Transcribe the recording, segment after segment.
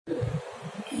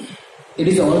It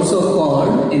is also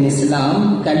called in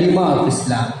Islam Kalima of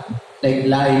Islam, like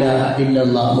La ilaha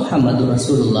illallah Muhammadur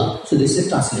Rasulullah. So this is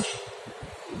translation.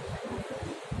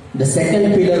 The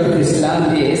second pillar of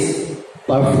Islam is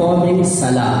performing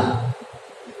Salah.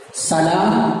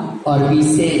 Salah, or we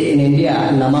say in India,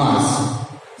 Namaz.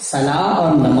 Salah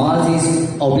or Namaz is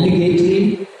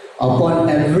obligatory upon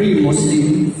every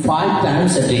Muslim 5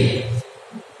 times a day.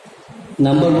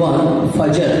 Number 1,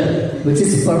 Fajr, which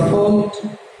is performed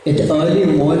at early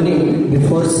morning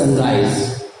before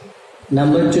sunrise.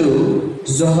 Number 2,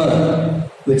 Zuhr,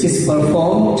 which is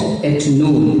performed at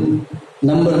noon.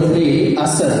 Number 3,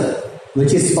 Asr,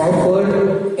 which is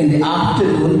offered in the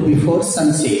afternoon before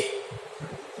sunset.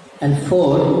 And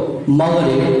 4,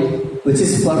 Maghrib, which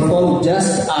is performed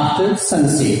just after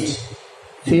sunset.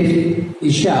 5th,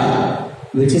 Isha,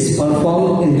 which is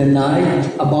performed in the night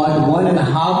about 1.5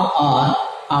 hours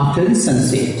after the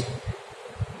sunset.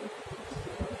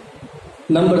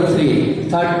 Number 3,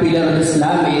 third pillar of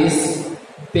Islam is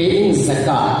paying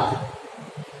zakat,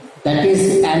 that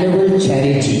is annual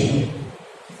charity.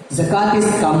 Zakat is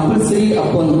compulsory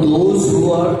upon those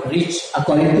who are rich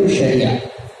according to Sharia.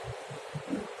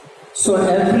 So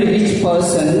every rich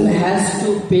person has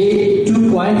to pay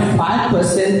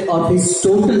 2.5% of his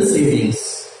total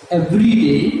savings every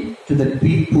day to the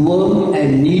poor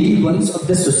and needy ones of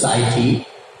the society.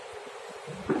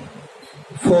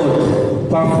 4th,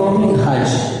 performing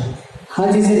Hajj.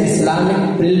 Hajj is an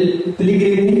Islamic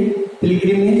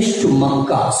pilgrimage to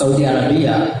Makkah, Saudi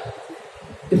Arabia.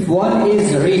 If one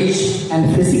is rich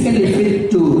and physically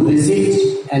fit to visit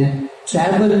and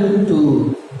travel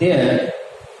to there,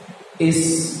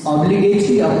 is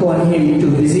obligatory upon him to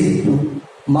visit to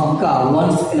Makkah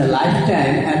once in a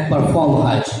lifetime and perform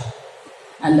Hajj.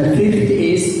 And the 5th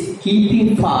is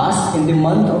keeping fast in the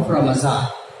month of Ramadan.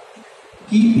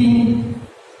 Keeping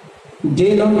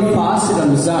day-long fast in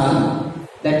Ramadan,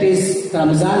 that is,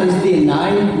 Ramadan is the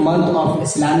 9th month of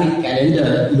Islamic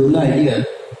calendar, lunar year.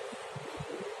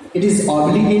 It is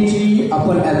obligatory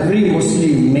upon every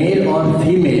Muslim, male or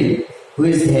female, who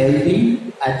is healthy,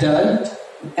 adult,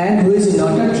 and who is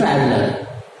not a traveler.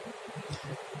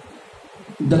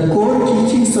 The core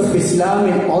teachings of Islam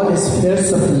in all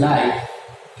spheres of life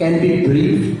can be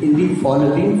briefed in the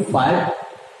following 5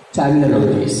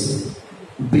 terminologies.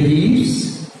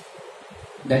 Beliefs,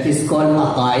 that is called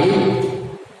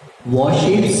aqaid,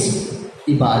 worships,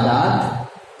 ibadat,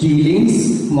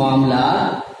 dealings,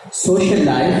 muamalat, social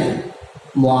life,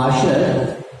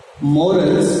 muashar,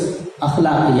 morals,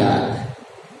 akhlaqiyat.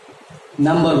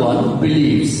 Number 1,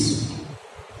 beliefs.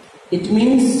 It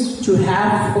means to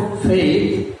have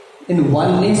faith in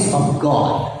oneness of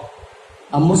God.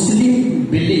 A Muslim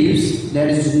believes there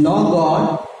is no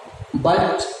God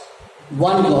but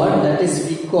one God, that is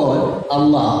we call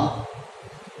Allah.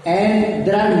 And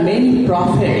there are many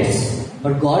prophets,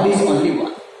 but God is only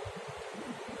one.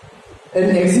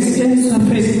 In existence of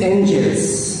his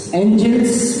angels.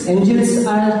 Angels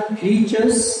are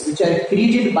creatures which are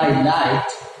created by light,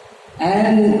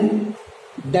 and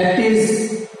that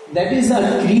is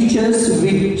our creatures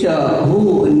which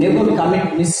who never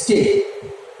commit mistake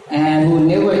and who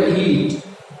never eat,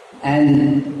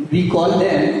 and we call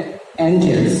them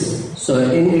angels. So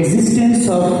in existence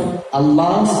of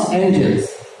Allah's angels,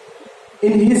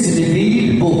 in his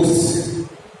revealed books,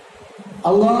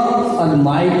 Allah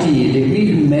Almighty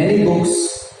revealed many books,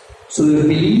 so we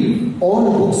believe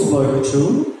all books were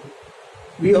true.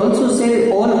 We also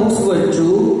say all books were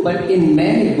true, but in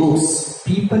many books,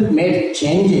 people made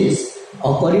changes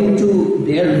according to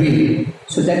their will.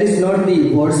 So that is not the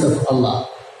words of Allah.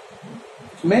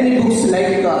 Many books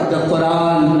like the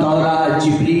Quran, Torah,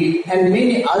 Jibreel, and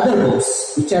many other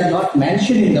books which are not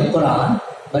mentioned in the Quran,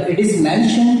 but it is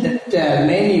mentioned that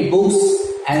many books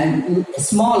and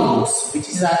small books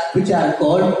which are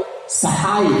called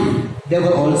Sahih, they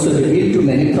were also revealed to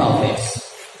many prophets.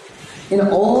 In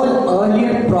all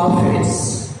earlier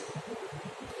prophets,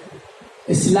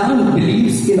 Islam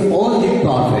believes in all the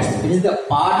prophets. It is the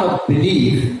part of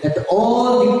belief that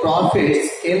all the prophets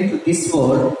came to this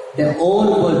world, they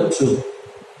all were true.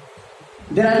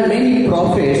 There are many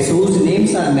prophets whose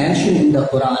names are mentioned in the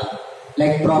Quran,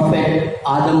 like Prophet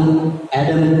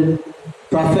Adam,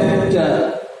 Prophet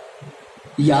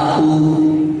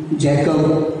Yaqub,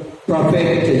 Jacob,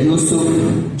 Prophet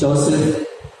Yusuf, Joseph,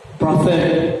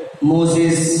 Prophet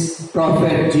Moses,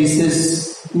 Prophet Jesus.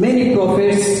 Many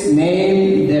prophets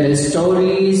name, their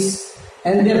stories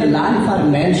and their life are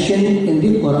mentioned in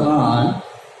the Quran,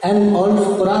 and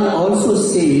Quran also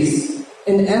says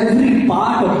in every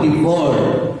part of the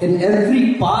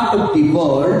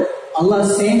world, Allah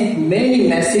sent many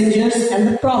messengers and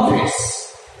the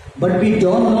prophets. but we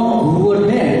don't know who were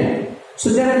them. So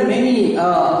there are many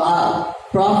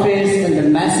prophets and the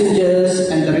messengers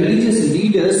and the religious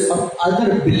leaders of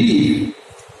other belief.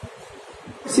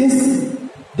 Since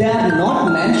they are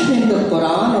not mentioned in the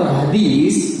Quran or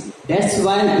Hadith, that's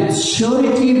why with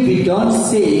surety we don't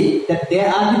say that they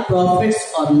are the prophets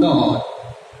or not.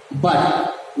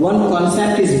 But one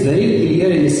concept is very clear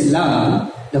in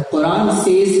Islam. The Quran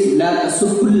says, "La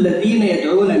tasubbu alladhina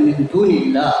yad'una min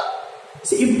dunillah."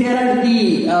 So if there are the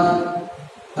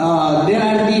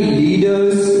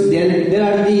leaders, there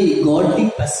are the godly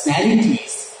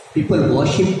personalities, people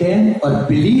worship them or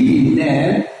believe in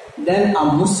them, then a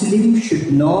Muslim should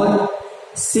not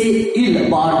say ill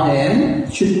about them,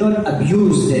 should not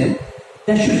abuse them.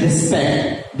 They should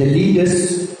respect the leaders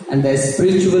and the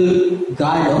spiritual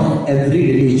guide of every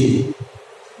religion.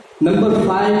 Number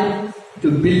 5, to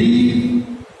believe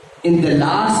in the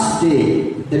last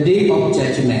day, the day of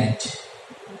judgment.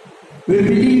 We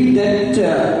believe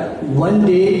that one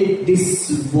day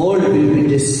this world will be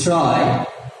destroyed,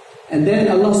 and then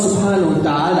Allah subhanahu wa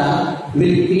ta'ala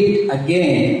will create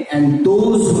again, and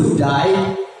those who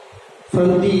die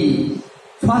from the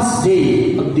first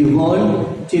day of the world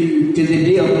till the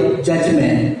day of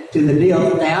judgment, till the day of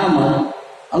Qiyamah,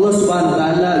 Allah subhanahu wa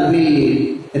ta'ala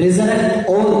will resurrect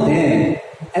all them,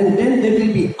 and then they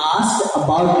will be asked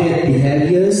about their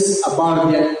behaviors,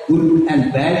 about their good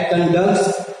and bad conducts,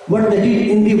 what they did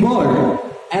in the world,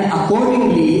 and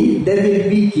accordingly they will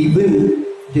be given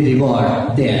the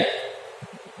reward there.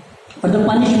 For the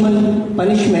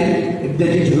punishment if they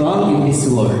did wrong in this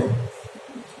world.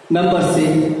 Number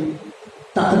 6,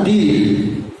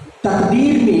 taqdeer.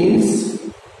 Taqdeer means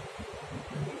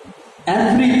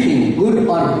everything, good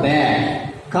or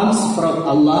bad, comes from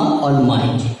Allah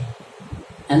Almighty.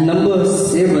 And number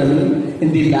 7,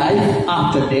 in the life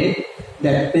after death,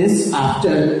 that means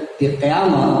after the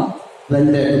Qiyamah,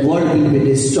 when the world will be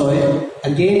destroyed,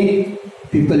 again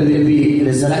people will be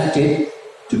resurrected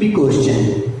to be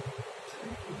questioned.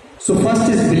 So first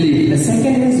is belief. The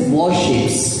second is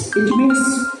worships. It means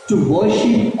to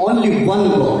worship only one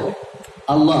God,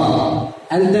 Allah,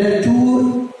 and the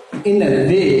two in a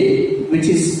way which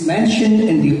is mentioned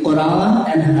in the Quran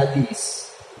and Hadith.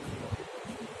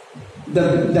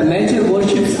 The major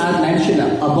worships are mentioned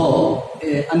above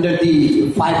under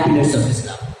the 5 pillars of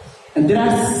Islam. And there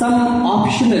are some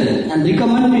optional and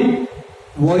recommended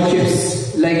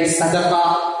worships like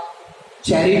sadaqah,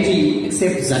 charity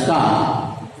except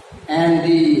zakah, and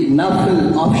the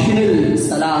nafil, optional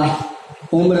salah,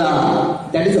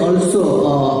 umrah, that is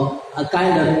also a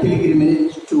kind of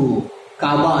pilgrimage to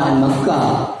Kaaba and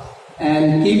Makkah,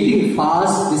 and keeping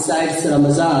fast besides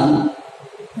Ramadan,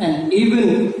 and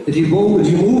even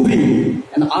removing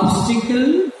an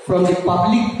obstacle from the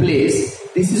public place.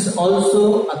 This is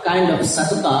also a kind of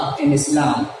sadaqah in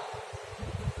Islam.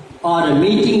 Or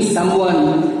meeting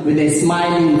someone with a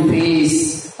smiling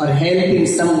face or helping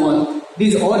someone.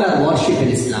 These all are worship in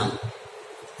Islam.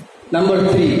 Number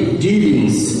 3,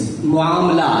 dealings,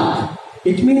 muamalat.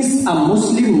 It means a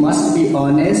Muslim must be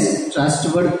honest,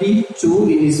 trustworthy, true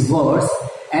in his words,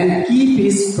 and keep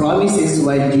his promises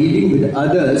while dealing with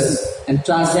others and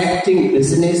transacting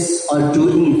business or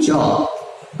doing job.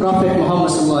 Prophet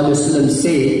Muhammad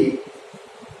said,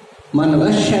 "Man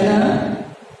ghashana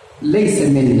laysa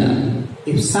minna."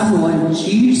 If someone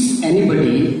cheats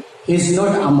anybody, he is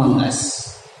not among us.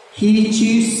 He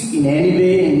cheats in any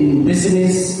way, in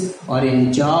business or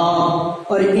in job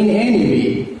or in any way.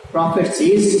 Prophet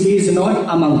says he is not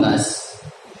among us.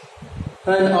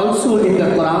 And also in the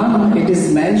Quran it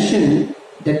is mentioned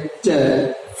that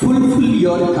fulfill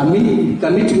your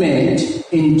commitment.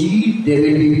 Indeed, there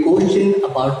will be question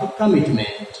about the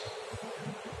commitment.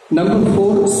 Number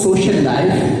 4, social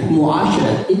life,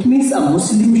 muashara. It means a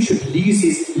Muslim should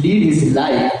lead his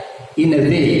life in a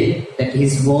way that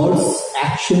his words,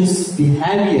 actions,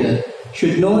 behavior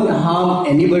should not harm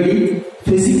anybody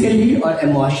physically or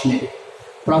emotionally.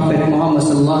 Prophet Muhammad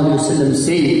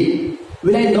said,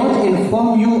 "Will I not inform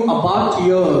you about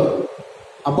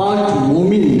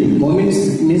mu'min?" Mu'min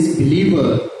means believer.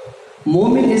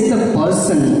 Mu'min is the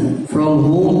person from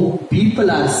whom people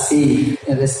are safe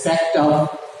in respect of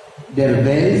their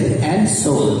wealth and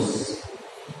souls.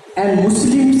 And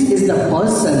Muslims is the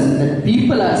person that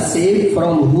people are safe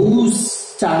from whose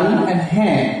tongue and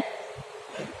hand.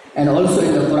 And also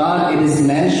in the Quran it is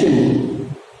mentioned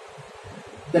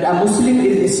that a Muslim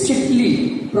is strictly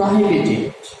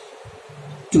prohibited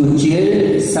to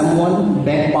jail someone,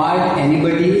 backbite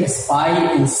anybody, spy,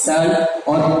 insult,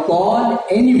 or call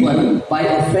anyone by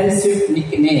offensive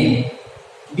nickname.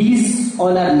 These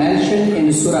all are mentioned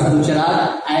in Surah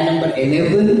Hujurat, ayah number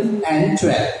 11 and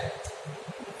 12.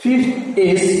 Fifth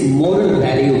is moral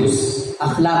values,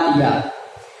 akhlaqiyat.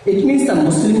 It means the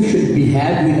Muslim should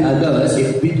behave with others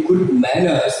with good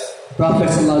manners. Prophet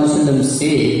ﷺ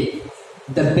said,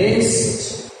 the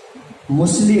best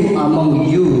Muslim among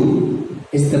you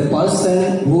is the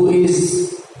person who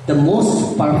is the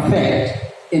most perfect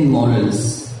in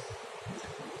morals.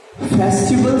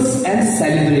 Festivals and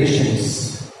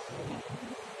celebrations.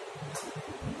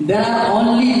 There are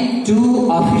only two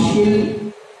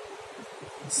official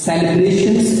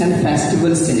celebrations and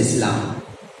festivals in Islam.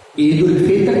 Eidul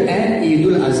Fitr and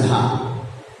Eidul Adha.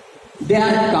 They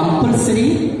are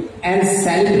compulsory and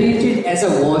celebrated as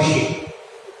a worship.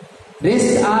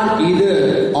 Rest are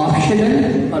either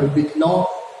optional or with no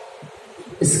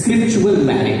scriptural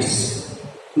merits.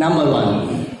 Number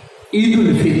one,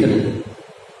 Eidul Fitr.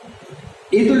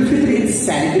 Eidul Fitr is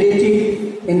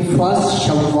celebrated in first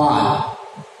Shawwal,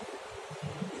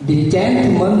 the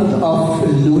 10th month of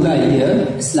lunar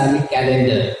year, Islamic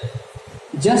calendar.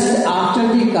 Just after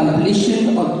the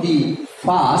completion of the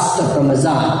fast of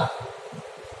Ramadan,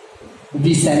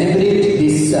 we celebrate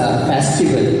this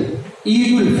festival,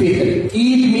 Eidul Fitr.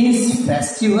 Eid means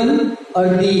festival or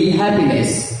the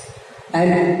happiness,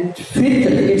 and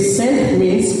Fitr itself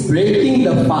means breaking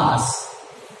the fast.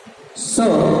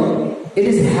 So, it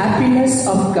is happiness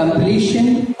of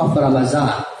completion of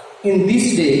Ramadan. In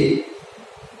this day,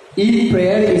 Eid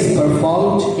prayer is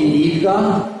performed in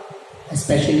Eidgah,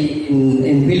 especially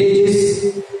in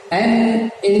villages, and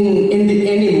in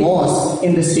any mosque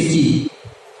in the city.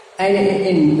 And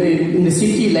in the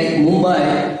city like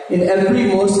Mumbai, in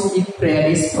every mosque Eid prayer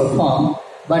is performed.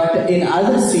 But in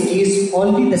other cities,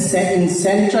 only in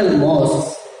central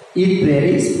mosques Eid prayer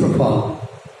is performed.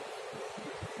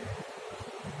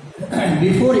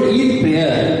 Before Eid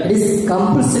prayer, it is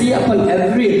compulsory upon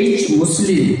every rich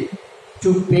Muslim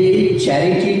to pay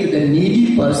charity to the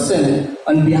needy person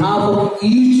on behalf of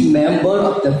each member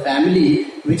of the family,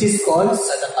 which is called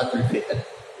Sadaqatul Fitr.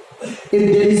 If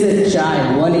there is a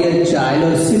child, 1 year child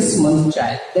or 6 month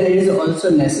child, then it is also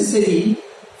necessary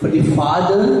for the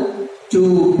father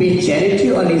to pay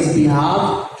charity on his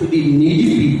behalf to the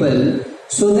needy people,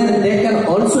 so that they can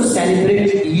also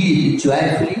celebrate Eid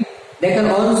joyfully. They can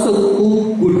also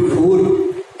cook good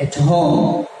food at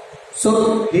home.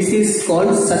 So this is called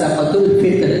Sadaqatul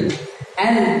Fitr.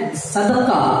 And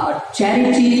Sadaqah or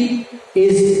charity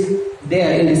is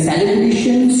there in the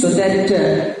celebration, so that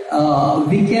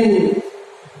we can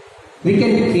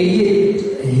create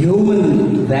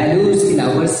human values in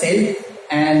ourselves,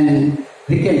 and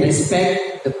we can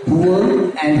respect the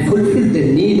poor and fulfill the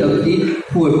need of the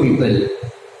poor people.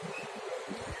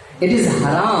 It is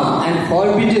haram and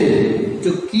forbidden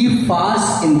to keep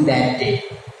fast in that day.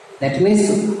 That means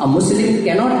a Muslim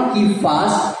cannot keep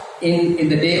fast in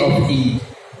the day of Eid.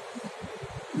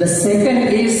 The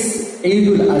second is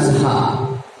Eidul Adha.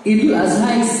 Eidul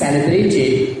Adha is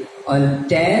celebrated on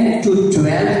 10 to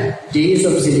 12 days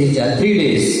of Zilhijjah, 3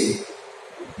 days.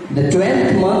 The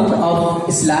 12th month of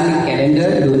Islamic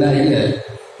calendar, lunar year.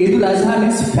 Eidul Adha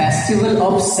means festival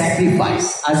of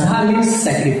sacrifice. Adha means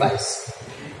sacrifice.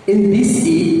 In this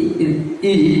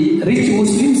Eid, rich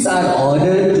Muslims are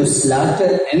ordered to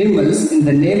slaughter animals in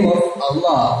the name of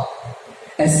Allah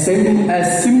as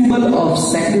symbol of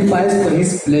sacrifice for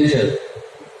His pleasure.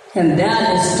 And they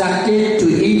are instructed to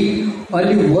eat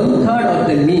only 1/3 of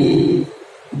the meat,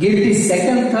 give the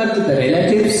second third to the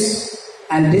relatives,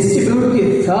 and distribute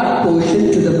the third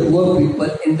portion to the poor people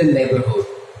in the neighborhood.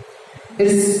 It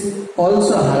is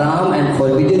also haram and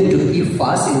forbidden to keep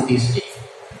fast in this day.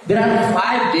 There are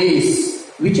 5 days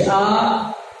which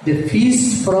are the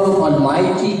feast from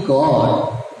Almighty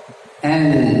God,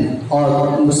 and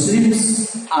all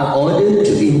Muslims are ordered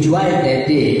to enjoy that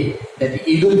day, that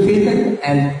Eidul Fitr,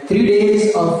 and 3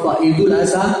 days of Eidul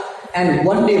Adha, and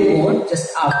 1 day more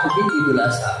just after the Eidul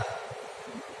Adha.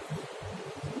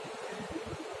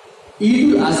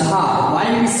 Eidul Adha, why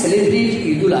we celebrate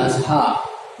Eidul Adha?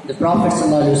 The Prophet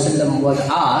ﷺ was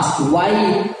asked why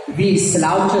we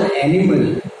slaughter animal.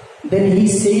 Then he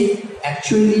said,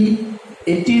 actually,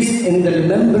 it is in the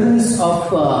remembrance of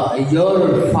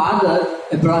your father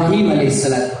Ibrahim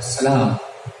ﷺ.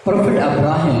 Prophet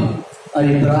Ibrahim,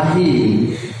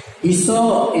 he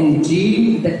saw in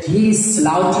dream that he is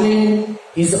slaughtering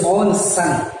his own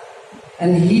son,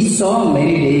 and he saw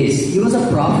many days. He was a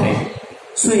prophet,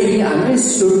 so he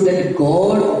understood that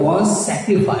God wants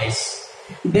sacrifice.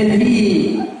 Then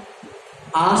he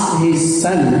asked his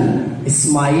son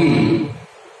Ismail,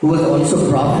 who was also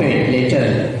prophet later,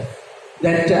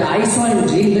 that I saw in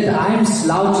dream that I am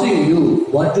slaughtering you.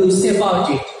 What do you say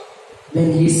about it?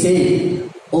 Then he said,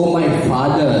 "Oh my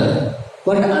father,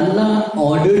 but Allah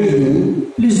ordered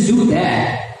you please do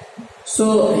that.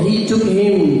 So he took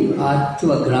him to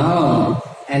a ground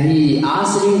and he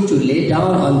asked him to lay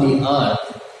down on the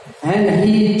earth. And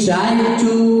he started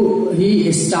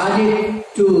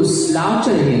to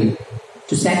slaughter him,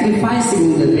 to sacrifice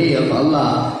him in the way of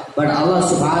Allah. But Allah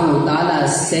subhanahu wa ta'ala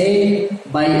sent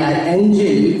by an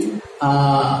angel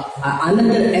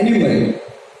another animal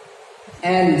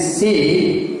and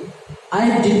say,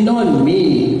 I did not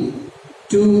mean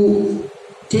to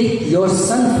take your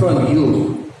son from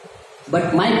you,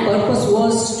 but my purpose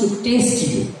was to test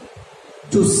you,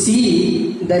 to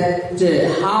see that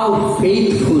how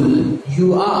faithful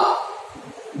you are,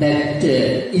 that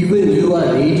even you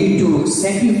are ready to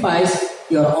sacrifice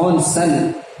your own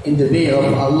son in the way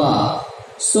of Allah.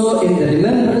 So in the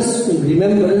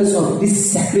remembrance of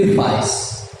this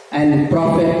sacrifice and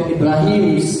Prophet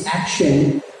Ibrahim's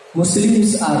action,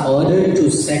 Muslims are ordered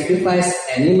to sacrifice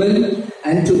animal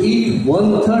and to eat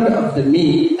 1/3 of the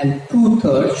meat, and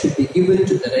 2/3 should be given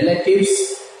to the relatives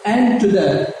and to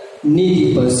the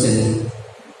needy person.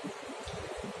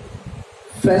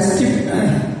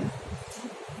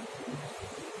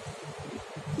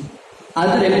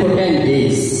 Other important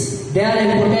days. They are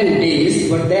important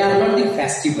days, but they are not the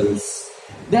festivals.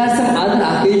 There are some other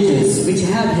occasions which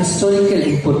have historical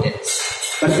importance,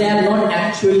 but they are not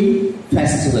actually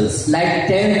festivals, like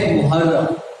 10th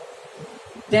Muharram.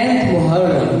 10th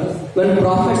Muharram, when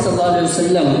Prophet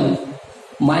ﷺ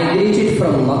migrated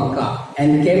from Makkah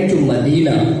and came to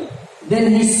Medina,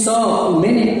 then he saw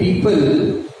many people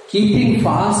keeping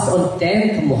fast on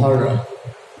 10th Muharram.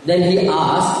 Then he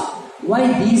asked, why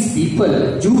these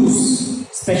people, Jews,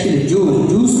 especially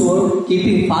Jews were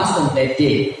keeping fast on that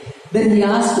day. Then he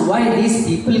asked, why these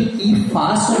people keep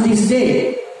fast on this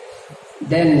day?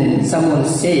 Then someone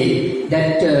said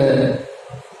that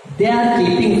they are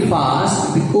keeping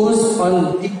fast because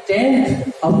on the 10th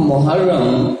of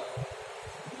Muharram,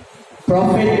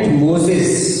 Prophet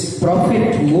Moses,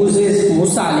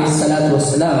 Musa alayhi salatu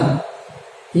wasalam,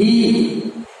 he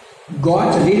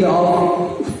got rid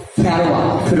of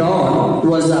Pharaoh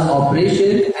was an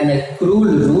operation and a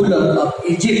cruel ruler of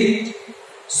Egypt.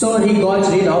 So he got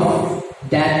rid of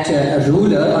that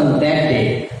ruler on that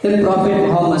day. Then Prophet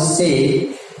Muhammad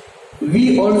said,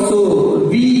 we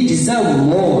deserve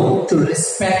more to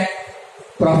respect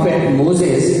Prophet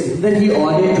Moses. Then he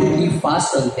ordered to keep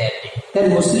fast on that day.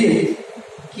 Then Muslims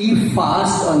keep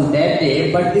fast on that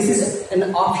day, but this is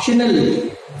an optional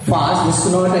fast. This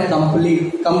is not a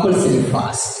compulsory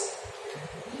fast.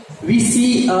 We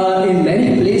see in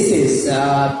many places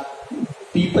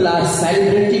people are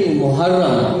celebrating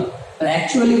Muharram, but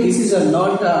actually this is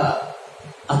not an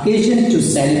occasion to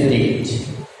celebrate.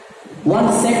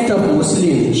 One sect of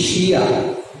Muslims, Shia,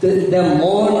 they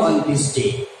mourn on this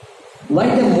day. Why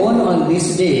they mourn on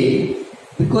this day?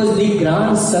 Because the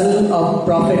grandson of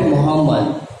Prophet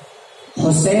Muhammad,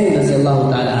 Hussein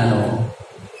radiallahu ta'ala anhu,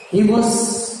 he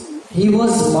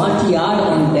was martyred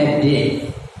on that day.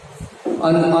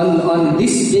 On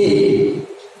this day,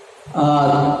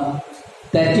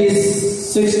 that is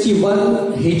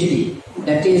 61 Hijri,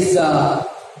 that is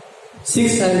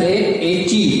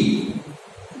 680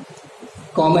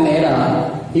 Common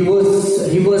Era, he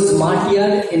was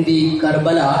martyred in the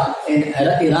Karbala in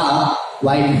Iraq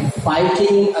while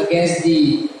fighting against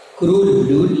the cruel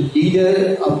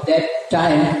leader of that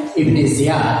time, Ibn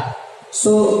Ziyad.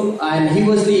 So, and he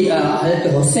was the Hazrat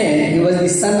Hussein, he was the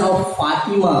son of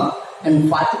Fatima, and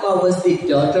Fatima was the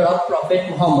daughter of Prophet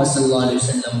Muhammad sallallahu alaihi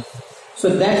wasallam. So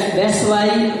that's why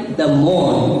the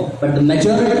mourn. But the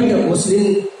majority of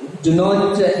Muslims do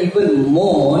not even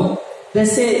mourn. They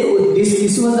say, oh,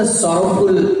 this was a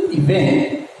sorrowful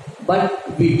event, but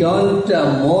we don't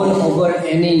mourn over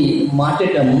any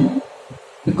martyrdom,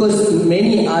 because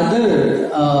many other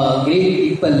great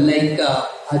people like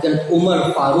Hazrat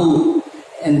Umar Farooq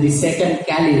and the second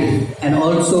Caliph and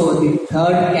also the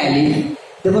third Caliph,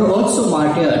 they were also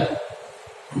martyred.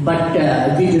 But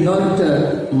we do not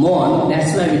mourn,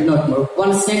 that's why we do not mourn.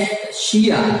 One sect,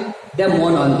 Shia, they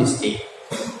mourn on this day.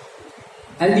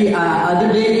 And the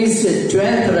other day is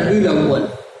 12th Rabiul Awwal.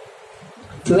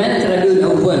 12th Rabiul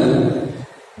Awwal,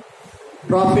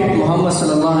 Prophet Muhammad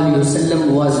sallallahu alaihi wasallam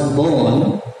was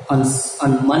born on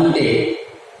Monday.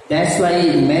 That's why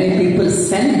many people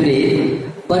celebrate,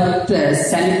 but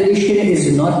celebration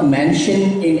is not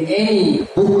mentioned in any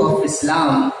book of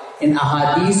Islam, in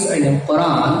Ahadith or in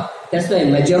Quran. That's why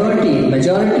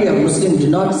majority of Muslims do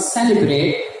not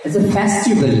celebrate as a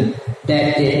festival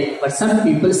that day, but some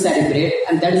people celebrate,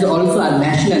 and that is also a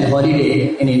national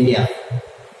holiday in India.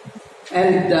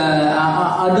 And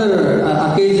other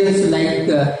occasions like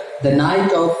the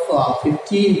night of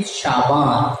 15th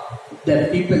Shaban,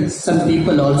 some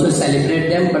people also celebrate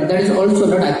them, but that is also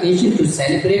not occasion to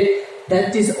celebrate.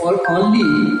 That is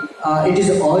only, it is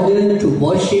ordered to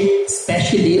worship,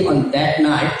 especially on that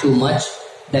night, too much.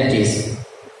 That is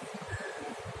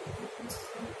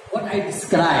what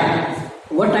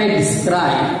I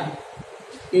describe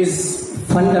is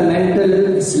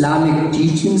fundamental Islamic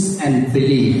teachings and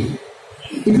belief.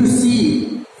 If you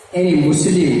see any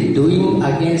Muslim doing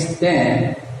against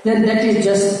them, then that is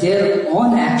just their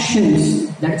own actions.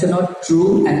 That's not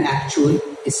true and actual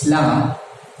Islam.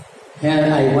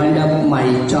 Here I wind up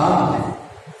my talk,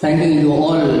 thanking you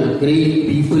all great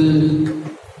people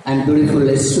and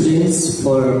beautiful students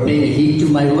for paying heed to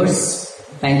my words.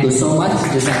 Thank you so much.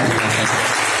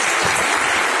 Jazakumullah.